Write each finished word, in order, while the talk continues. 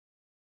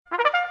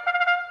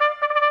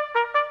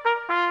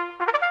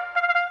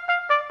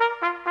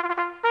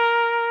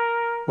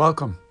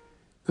Welcome.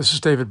 This is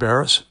David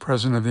Barris,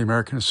 President of the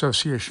American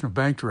Association of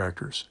Bank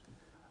Directors.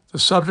 The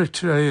subject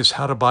today is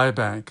how to buy a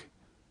bank.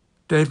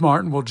 Dave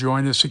Martin will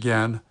join us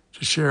again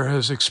to share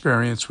his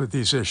experience with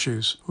these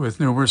issues with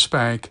numerous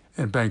bank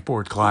and bank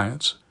board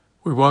clients.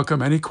 We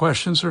welcome any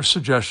questions or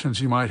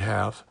suggestions you might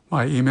have.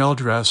 My email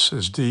address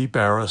is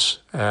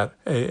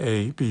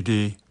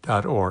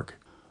dbarris@aabd.org.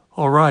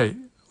 All right,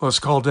 let's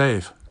call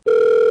Dave.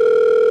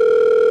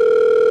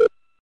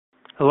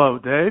 Hello,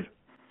 Dave.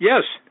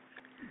 Yes.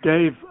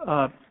 Dave,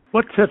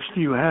 what tips do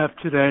you have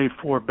today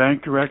for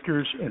bank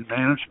directors and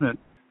management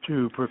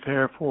to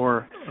prepare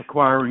for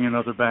acquiring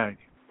another bank?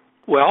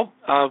 Well,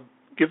 I'll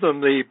give them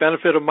the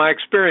benefit of my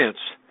experience.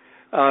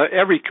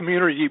 Every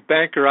community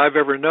banker I've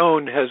ever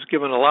known has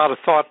given a lot of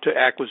thought to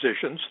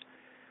acquisitions.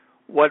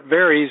 What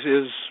varies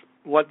is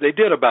what they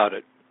did about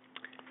it.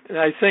 And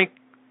I think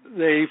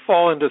they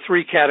fall into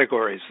three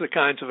categories, the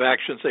kinds of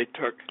actions they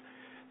took.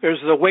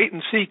 There's the wait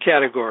and see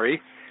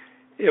category.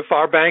 If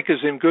our bank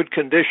is in good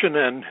condition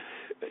and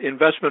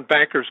investment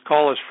bankers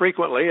call us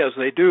frequently, as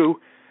they do,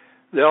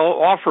 they'll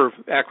offer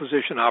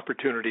acquisition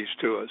opportunities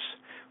to us.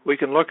 We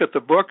can look at the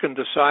book and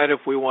decide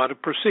if we want to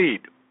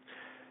proceed.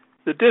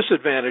 The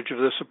disadvantage of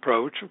this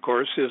approach, of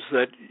course, is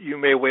that you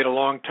may wait a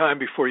long time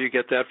before you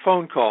get that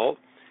phone call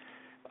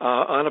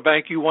on a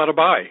bank you want to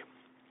buy.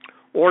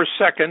 Or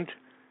second,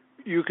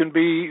 you can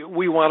be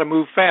we want to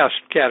move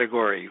fast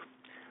category.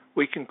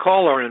 We can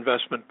call our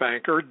investment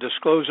banker,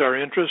 disclose our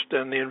interest,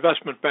 and the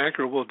investment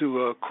banker will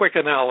do a quick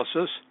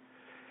analysis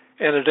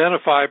and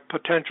identify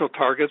potential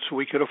targets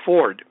we could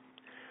afford.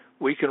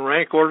 We can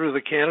rank order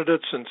the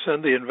candidates and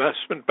send the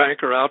investment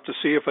banker out to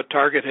see if a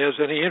target has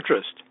any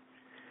interest.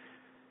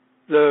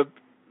 The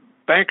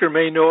banker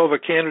may know of a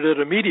candidate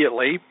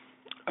immediately,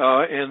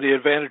 and the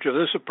advantage of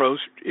this approach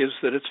is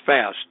that it's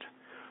fast,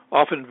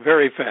 often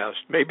very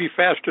fast, maybe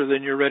faster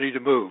than you're ready to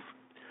move.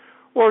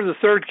 Or the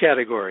third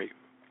category,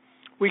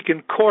 we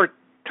can court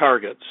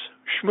targets,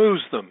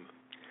 schmooze them.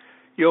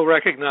 You'll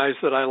recognize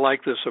that I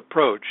like this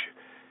approach.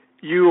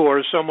 You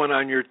or someone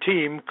on your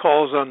team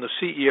calls on the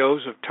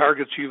CEOs of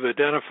targets you've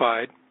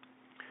identified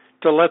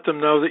to let them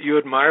know that you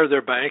admire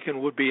their bank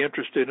and would be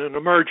interested in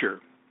a merger.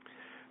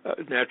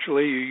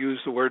 Naturally, you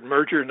use the word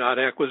merger, not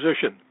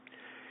acquisition.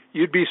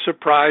 You'd be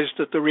surprised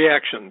at the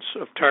reactions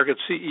of target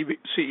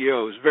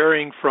CEOs,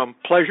 varying from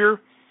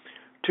pleasure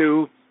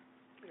to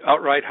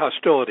outright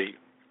hostility.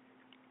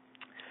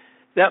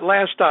 That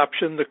last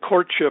option, the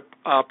courtship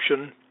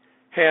option,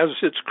 has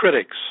its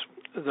critics.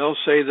 They'll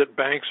say that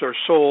banks are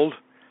sold,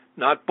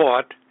 not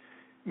bought,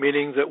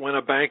 meaning that when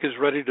a bank is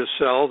ready to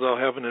sell, they'll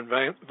have an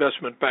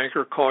investment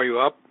banker call you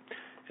up,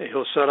 and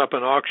he'll set up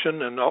an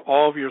auction, and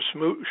all of your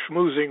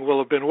schmoozing will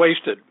have been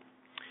wasted.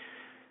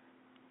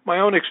 My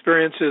own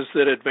experience is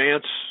that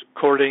advance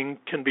courting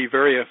can be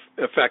very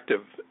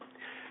effective.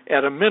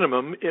 At a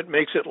minimum, it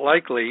makes it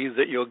likely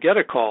that you'll get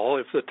a call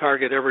if the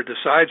target ever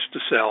decides to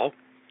sell,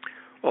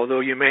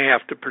 although you may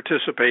have to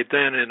participate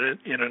then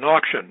in an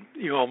auction.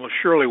 You almost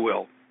surely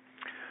will.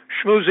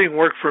 Schmoozing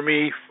worked for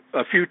me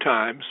a few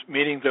times,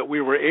 meaning that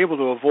we were able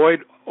to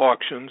avoid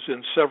auctions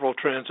in several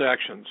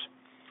transactions.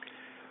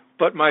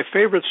 But my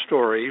favorite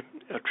story,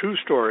 a true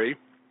story,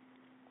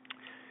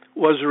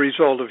 was a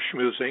result of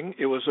schmoozing.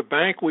 It was a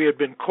bank we had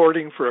been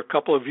courting for a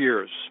couple of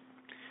years.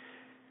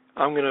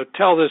 I'm going to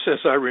tell this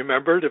as I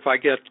remembered. If I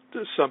get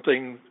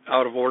something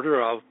out of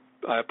order, I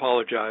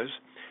apologize.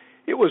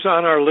 It was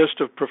on our list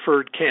of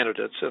preferred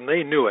candidates, and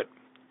they knew it.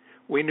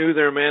 We knew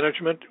their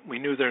management, we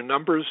knew their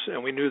numbers,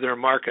 and we knew their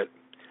market.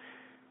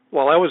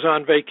 While I was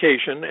on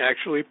vacation,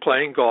 actually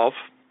playing golf,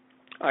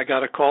 I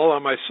got a call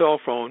on my cell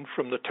phone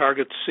from the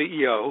target's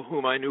CEO,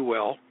 whom I knew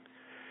well,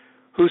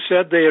 who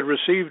said they had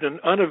received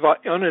an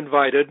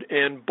uninvited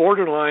and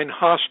borderline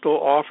hostile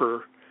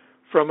offer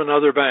from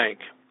another bank,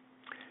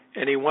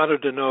 and he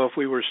wanted to know if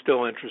we were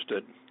still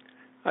interested.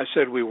 I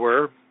said we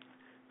were.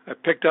 I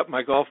picked up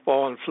my golf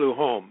ball and flew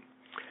home.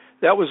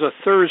 That was a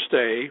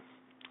Thursday.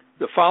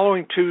 The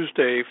following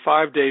Tuesday,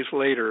 5 days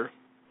later,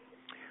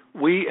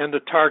 we and the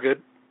target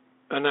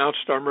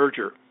announced our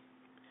merger.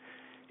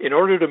 In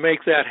order to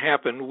make that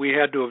happen, we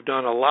had to have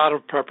done a lot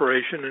of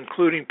preparation,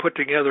 including put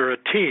together a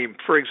team.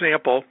 For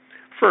example,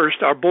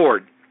 first, our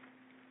board,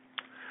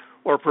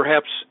 or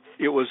perhaps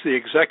it was the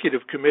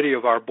executive committee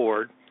of our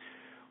board,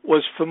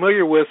 was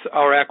familiar with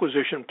our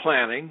acquisition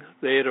planning.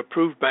 They had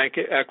approved bank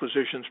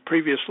acquisitions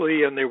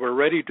previously, and they were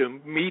ready to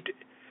meet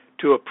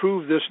to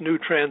approve this new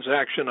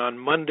transaction on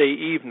Monday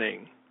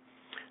evening.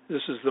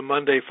 This is the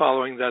Monday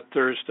following that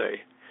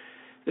Thursday.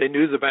 They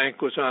knew the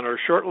bank was on our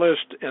short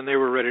list, and they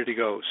were ready to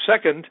go.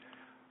 Second,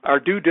 our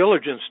due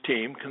diligence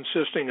team,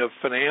 consisting of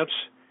finance,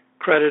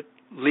 credit,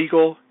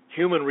 legal,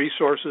 human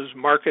resources,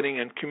 marketing,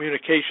 and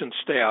communication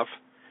staff,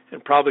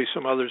 and probably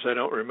some others I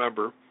don't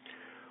remember,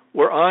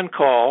 were on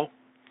call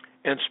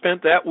and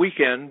spent that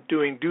weekend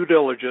doing due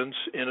diligence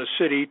in a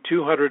city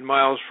 200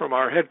 miles from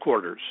our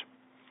headquarters.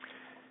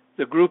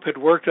 The group had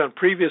worked on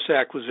previous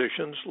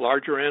acquisitions,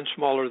 larger and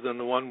smaller than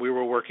the one we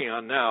were working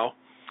on now.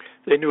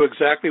 They knew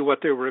exactly what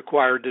they were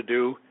required to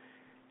do,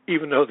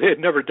 even though they had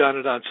never done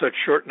it on such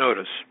short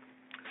notice.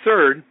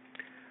 Third,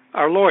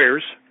 our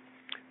lawyers.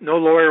 No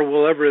lawyer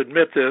will ever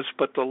admit this,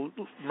 but the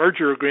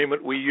merger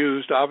agreement we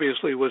used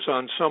obviously was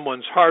on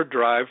someone's hard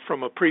drive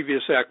from a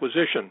previous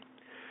acquisition.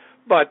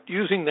 But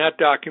using that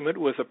document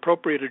with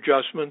appropriate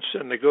adjustments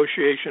and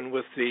negotiation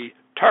with the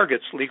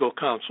target's legal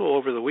counsel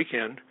over the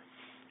weekend,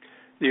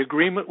 the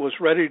agreement was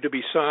ready to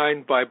be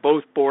signed by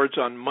both boards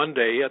on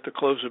Monday at the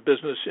close of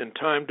business in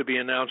time to be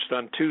announced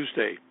on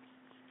Tuesday.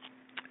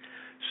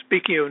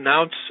 Speaking of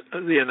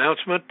the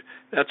announcement,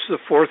 that's the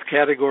fourth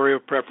category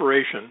of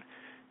preparation,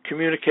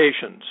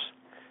 communications.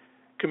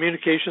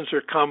 Communications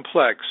are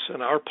complex,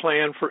 and our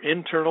plan for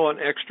internal and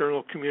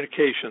external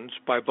communications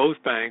by both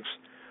banks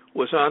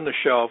was on the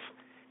shelf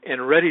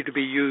and ready to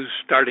be used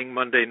starting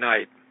Monday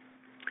night.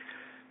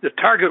 The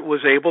target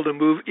was able to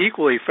move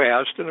equally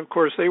fast, and of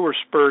course they were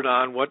spurred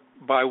on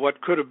by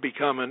what could have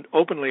become an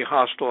openly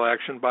hostile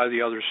action by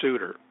the other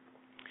suitor.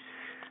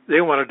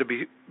 They wanted to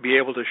be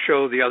able to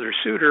show the other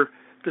suitor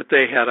that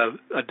they had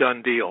a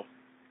done deal.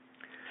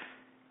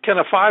 Can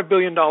a $5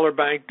 billion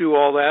bank do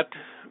all that?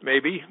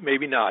 Maybe,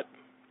 maybe not.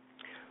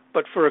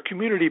 But for a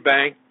community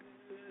bank,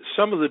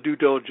 some of the due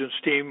diligence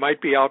team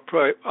might be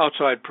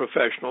outside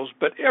professionals,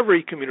 but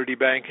every community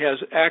bank has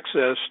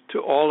access to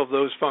all of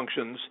those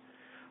functions,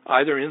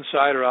 either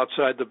inside or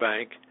outside the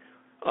bank,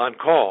 on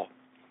call.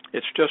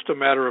 It's just a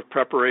matter of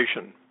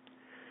preparation.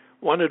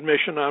 One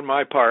admission on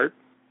my part,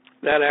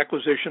 that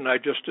acquisition I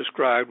just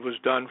described was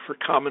done for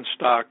common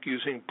stock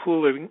using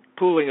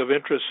pooling of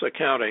interests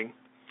accounting,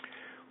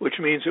 which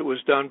means it was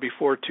done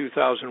before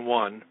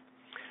 2001,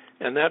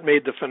 and that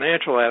made the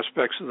financial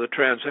aspects of the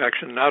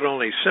transaction not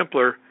only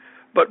simpler,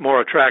 but more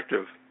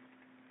attractive.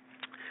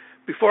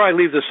 Before I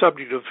leave the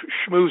subject of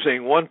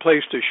schmoozing, one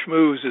place to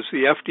schmooze is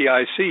the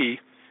FDIC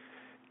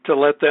to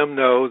let them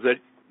know that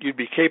you'd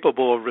be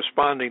capable of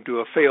responding to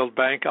a failed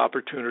bank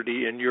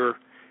opportunity in your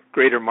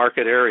greater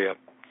market area.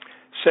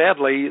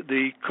 Sadly,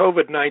 the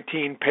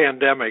COVID-19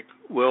 pandemic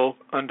will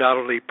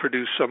undoubtedly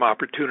produce some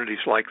opportunities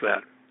like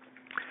that.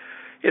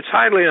 It's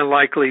highly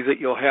unlikely that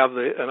you'll have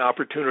an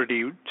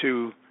opportunity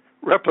to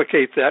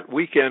replicate that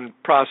weekend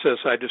process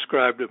I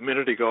described a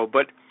minute ago,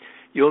 but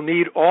you'll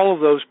need all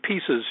of those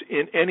pieces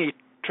in any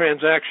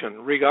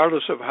transaction,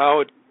 regardless of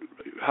how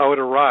it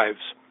arrives.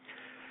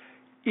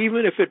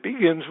 Even if it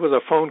begins with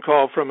a phone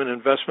call from an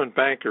investment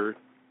banker,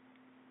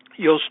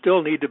 you'll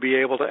still need to be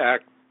able to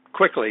act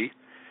quickly,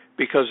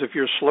 because if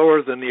you're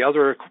slower than the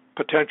other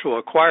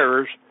potential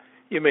acquirers,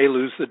 you may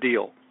lose the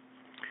deal.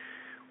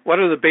 What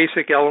are the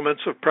basic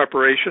elements of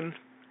preparation?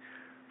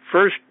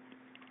 First,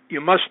 you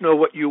must know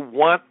what you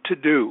want to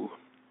do,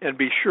 and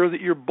be sure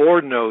that your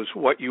board knows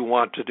what you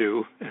want to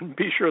do, and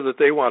be sure that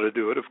they want to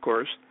do it, of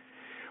course,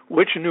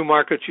 which new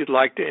markets you'd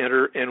like to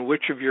enter, and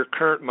which of your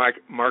current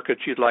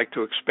markets you'd like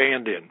to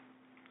expand in.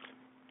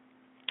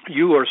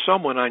 You or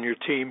someone on your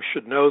team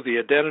should know the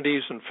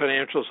identities and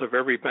financials of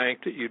every bank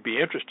that you'd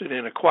be interested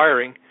in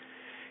acquiring,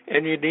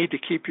 and you need to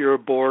keep your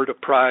board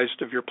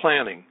apprised of your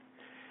planning.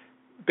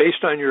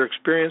 Based on your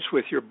experience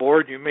with your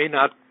board, you may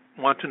not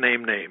want to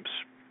name names,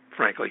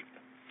 frankly.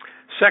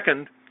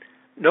 Second,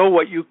 know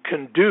what you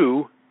can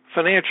do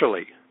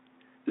financially.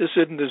 This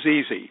isn't as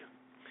easy.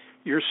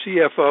 Your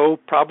CFO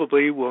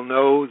probably will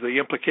know the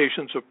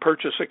implications of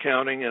purchase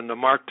accounting and the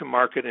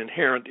mark-to-market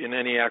inherent in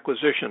any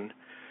acquisition,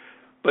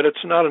 but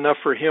it's not enough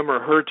for him or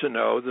her to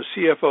know. The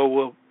CFO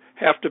will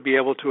have to be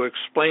able to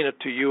explain it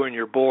to you and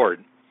your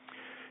board.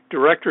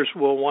 Directors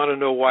will want to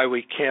know why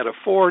we can't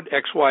afford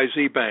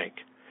XYZ Bank,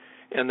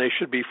 and they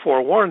should be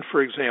forewarned,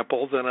 for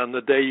example, that on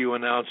the day you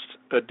announced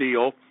a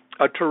deal,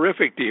 a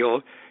terrific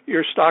deal,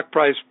 your stock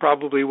price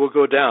probably will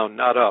go down,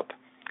 not up,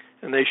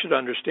 and they should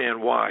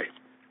understand why.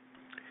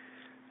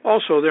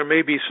 Also, there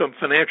may be some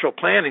financial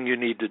planning you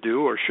need to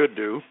do or should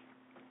do.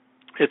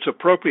 It's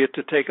appropriate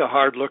to take a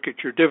hard look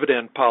at your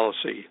dividend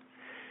policy.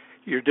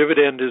 Your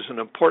dividend is an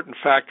important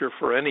factor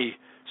for any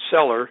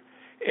seller,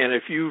 and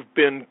if you've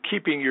been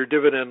keeping your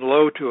dividend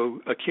low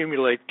to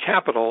accumulate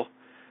capital,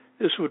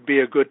 this would be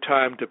a good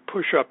time to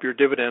push up your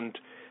dividend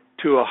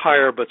to a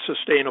higher but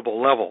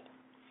sustainable level.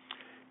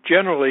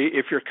 Generally,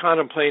 if you're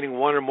contemplating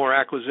one or more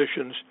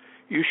acquisitions,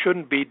 you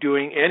shouldn't be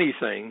doing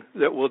anything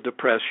that will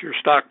depress your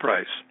stock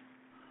price.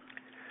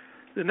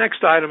 The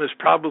next item is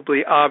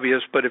probably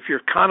obvious, but if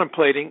you're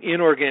contemplating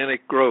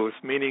inorganic growth,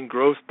 meaning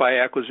growth by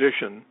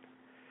acquisition,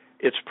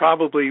 it's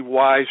probably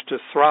wise to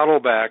throttle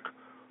back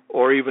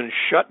or even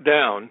shut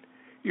down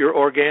your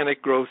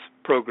organic growth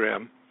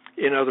program.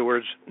 In other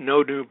words,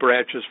 no new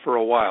branches for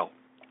a while.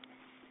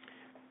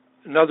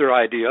 Another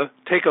idea,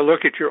 take a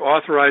look at your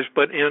authorized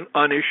but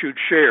unissued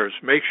shares.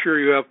 Make sure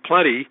you have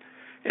plenty,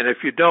 and if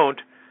you don't,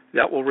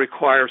 that will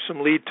require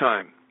some lead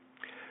time.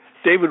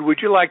 David, would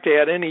you like to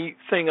add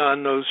anything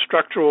on those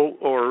structural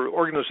or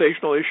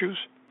organizational issues?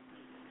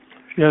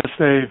 Yes,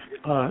 Dave.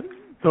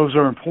 Those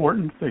are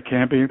important. They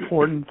can be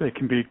important. They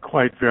can be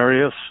quite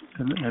various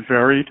and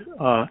varied,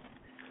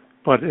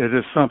 but it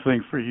is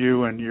something for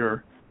you and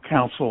your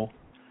counsel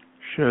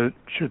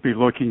should be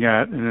looking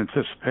at in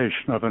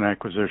anticipation of an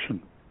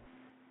acquisition.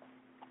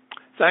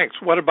 Thanks.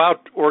 What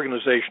about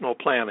organizational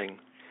planning?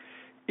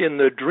 In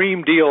the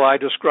dream deal I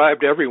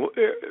described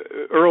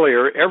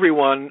earlier,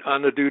 everyone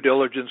on the due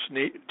diligence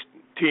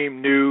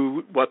team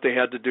knew what they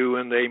had to do,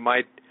 and they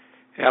might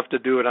have to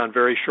do it on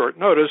very short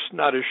notice,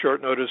 not as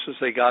short notice as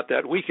they got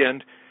that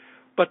weekend,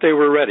 but they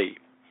were ready.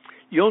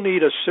 You'll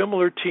need a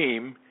similar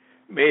team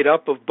made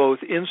up of both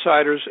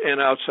insiders and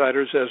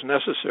outsiders as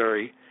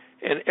necessary,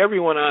 and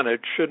everyone on it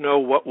should know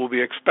what will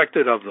be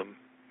expected of them.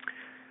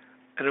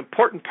 An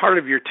important part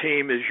of your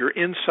team is your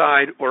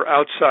inside or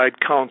outside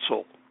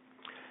counsel.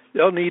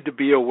 They'll need to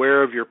be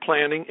aware of your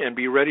planning and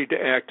be ready to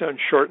act on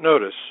short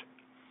notice.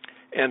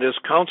 And as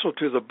counsel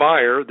to the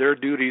buyer, their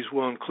duties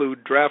will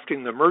include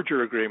drafting the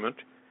merger agreement,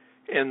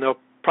 and they'll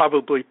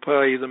probably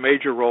play the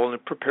major role in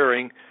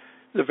preparing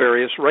the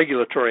various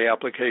regulatory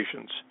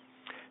applications.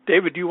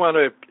 David, do you want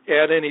to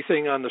add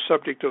anything on the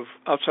subject of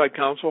outside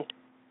counsel?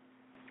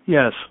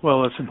 Yes.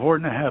 Well, it's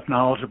important to have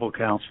knowledgeable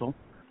counsel.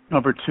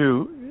 Number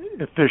two,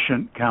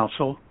 efficient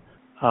counsel.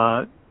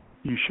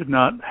 You should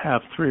not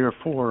have 3 or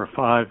 4 or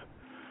 5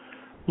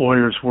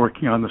 lawyers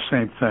working on the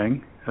same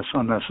thing. That's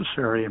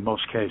unnecessary in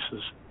most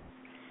cases.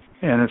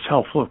 And it's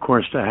helpful, of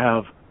course, to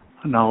have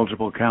a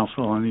knowledgeable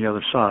counsel on the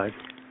other side.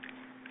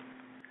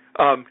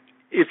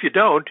 If you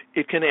don't,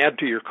 it can add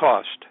to your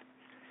cost.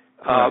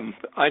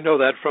 I know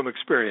that from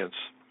experience.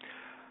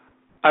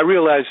 I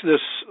realize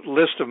this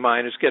list of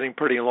mine is getting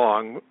pretty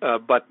long,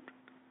 but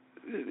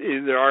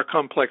there are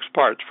complex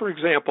parts. For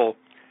example,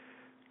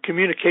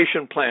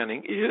 communication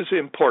planning is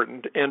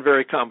important and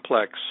very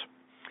complex.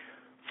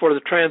 For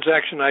the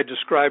transaction I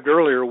described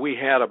earlier, we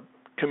had a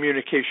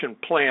communication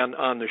plan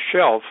on the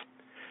shelf,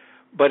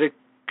 but it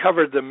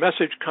covered the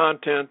message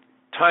content,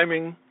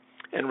 timing,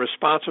 and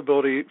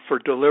responsibility for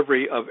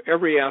delivery of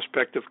every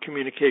aspect of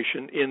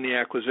communication in the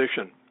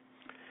acquisition.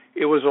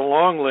 It was a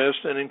long list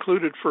and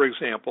included, for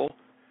example,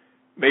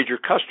 major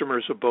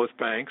customers of both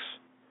banks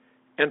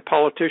and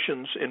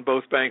politicians in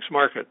both banks'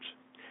 markets.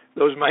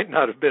 Those might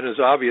not have been as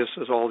obvious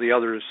as all the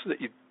others that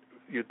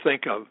you'd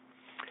think of.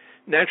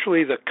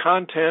 Naturally, the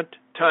content,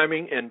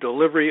 timing, and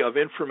delivery of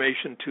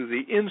information to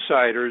the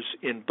insiders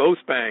in both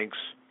banks,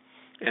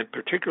 and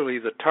particularly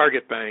the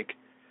target bank,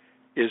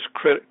 is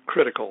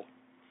critical.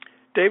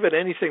 David,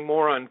 anything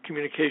more on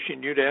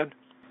communication you'd add?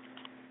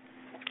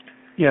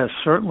 Yes,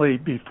 certainly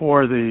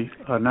before the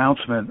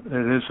announcement,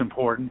 it is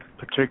important,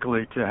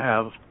 particularly to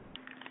have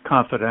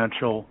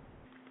confidential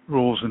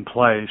rules in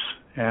place,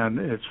 and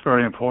it's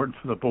very important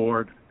for the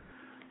board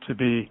to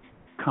be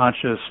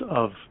conscious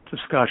of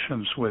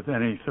discussions with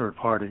any third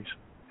parties,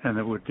 and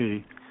it would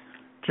be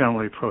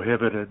generally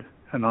prohibited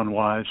and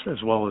unwise, as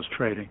well as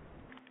trading.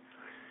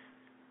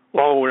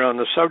 While we're on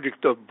the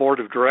subject of board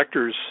of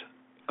directors,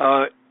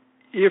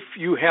 if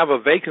you have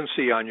a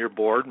vacancy on your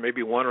board,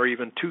 maybe 1 or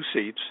even 2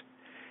 seats,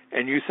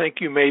 and you think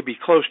you may be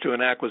close to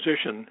an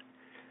acquisition,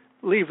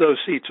 leave those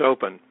seats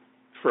open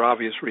for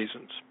obvious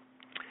reasons.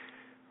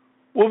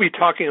 We'll be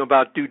talking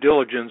about due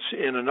diligence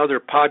in another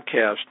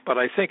podcast, but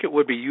I think it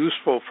would be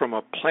useful from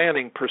a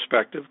planning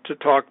perspective to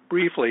talk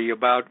briefly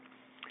about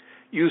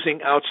using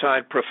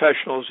outside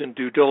professionals in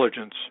due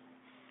diligence.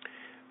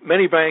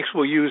 Many banks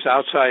will use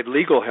outside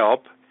legal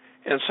help,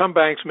 and some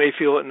banks may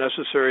feel it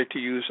necessary to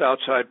use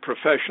outside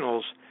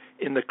professionals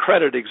in the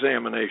credit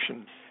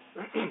examination.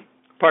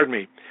 Pardon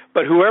me.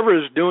 But whoever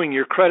is doing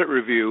your credit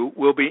review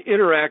will be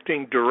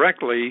interacting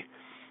directly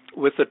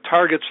with the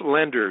target's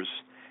lenders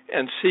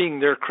and seeing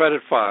their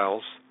credit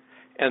files,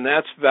 and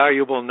that's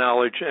valuable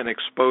knowledge and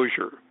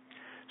exposure.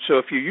 So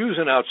if you use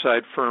an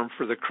outside firm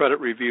for the credit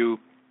review,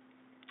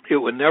 it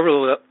would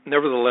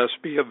nevertheless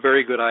be a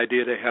very good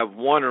idea to have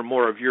 1 or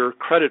more of your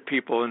credit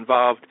people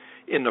involved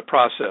in the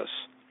process.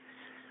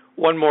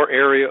 One more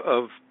area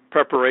of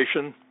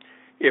preparation: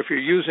 if you're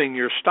using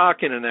your stock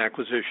in an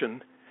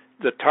acquisition,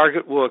 the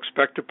target will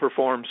expect to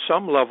perform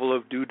some level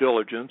of due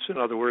diligence, in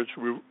other words,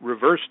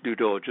 reverse due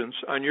diligence,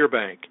 on your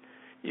bank.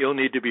 You'll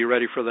need to be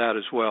ready for that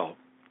as well.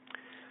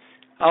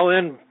 I'll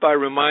end by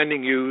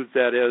reminding you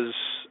that as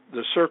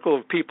the circle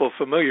of people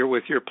familiar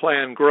with your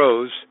plan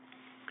grows,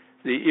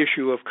 the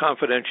issue of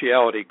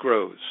confidentiality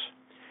grows.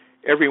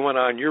 Everyone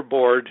on your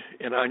board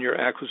and on your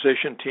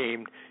acquisition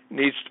team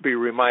needs to be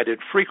reminded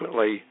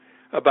frequently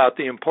about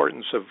the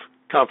importance of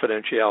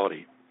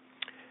confidentiality.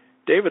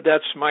 David,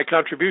 that's my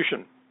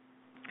contribution.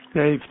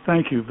 Dave,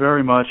 thank you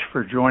very much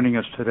for joining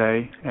us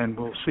today, and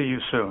we'll see you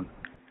soon.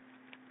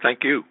 Thank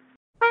you.